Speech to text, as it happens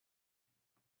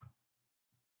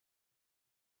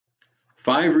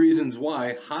5 reasons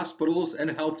why hospitals and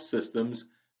health systems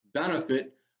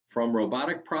benefit from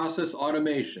robotic process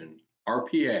automation,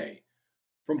 RPA,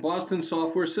 from Boston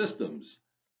Software Systems,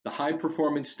 the high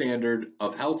performance standard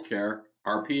of healthcare,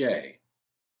 RPA.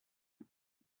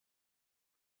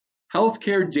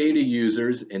 Healthcare data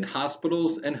users in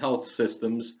hospitals and health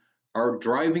systems are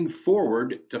driving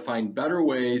forward to find better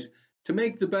ways to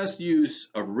make the best use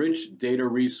of rich data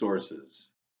resources.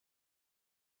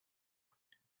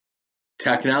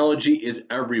 Technology is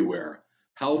everywhere.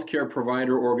 Healthcare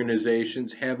provider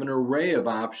organizations have an array of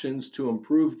options to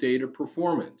improve data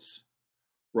performance.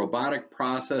 Robotic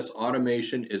process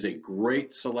automation is a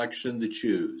great selection to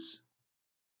choose.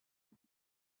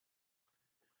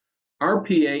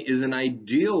 RPA is an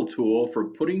ideal tool for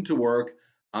putting to work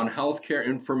on healthcare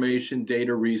information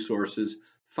data resources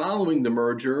following the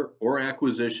merger or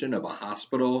acquisition of a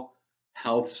hospital,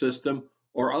 health system,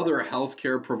 or other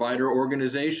healthcare provider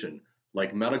organization,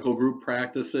 like medical group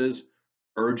practices,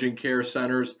 urgent care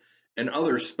centers, and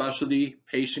other specialty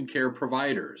patient care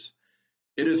providers.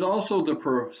 It is also the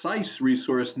precise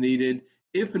resource needed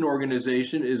if an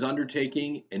organization is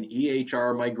undertaking an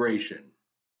EHR migration.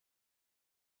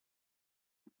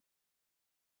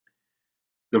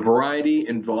 The variety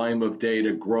and volume of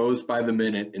data grows by the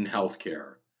minute in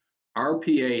healthcare.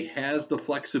 RPA has the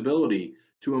flexibility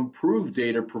to improve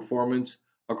data performance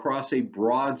across a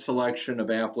broad selection of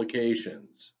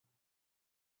applications.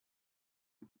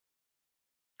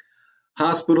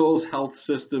 Hospitals, health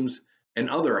systems, and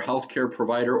other healthcare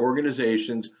provider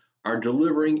organizations are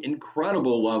delivering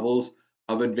incredible levels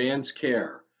of advanced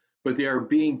care, but they are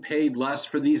being paid less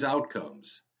for these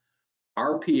outcomes.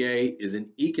 RPA is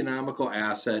an economical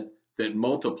asset that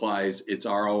multiplies its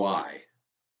ROI.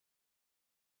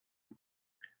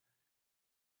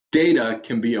 Data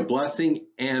can be a blessing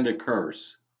and a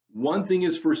curse. One thing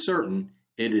is for certain,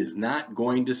 it is not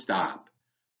going to stop.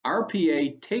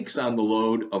 RPA takes on the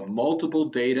load of multiple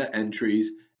data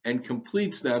entries and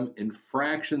completes them in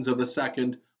fractions of a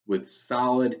second with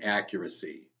solid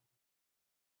accuracy.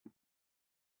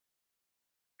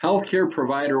 Healthcare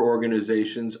provider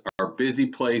organizations are busy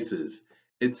places.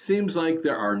 It seems like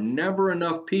there are never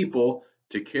enough people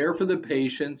to care for the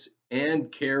patients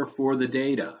and care for the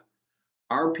data.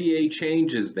 RPA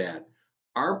changes that.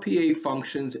 RPA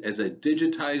functions as a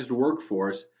digitized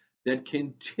workforce that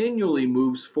continually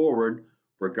moves forward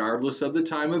regardless of the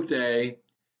time of day,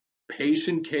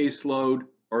 patient caseload,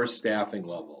 or staffing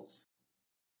levels.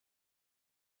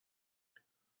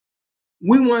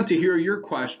 We want to hear your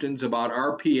questions about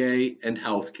RPA and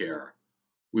healthcare.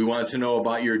 We want to know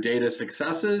about your data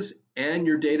successes and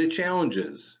your data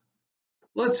challenges.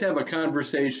 Let's have a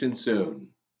conversation soon.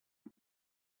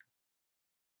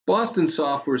 Boston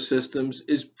Software Systems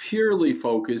is purely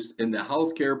focused in the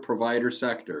healthcare provider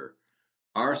sector.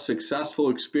 Our successful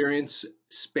experience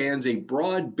spans a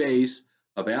broad base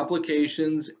of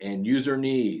applications and user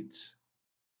needs.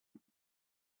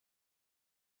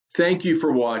 Thank you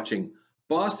for watching.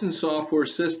 Boston Software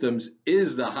Systems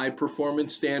is the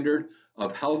high-performance standard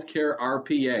of healthcare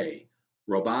RPA,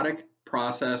 robotic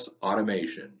process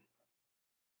automation.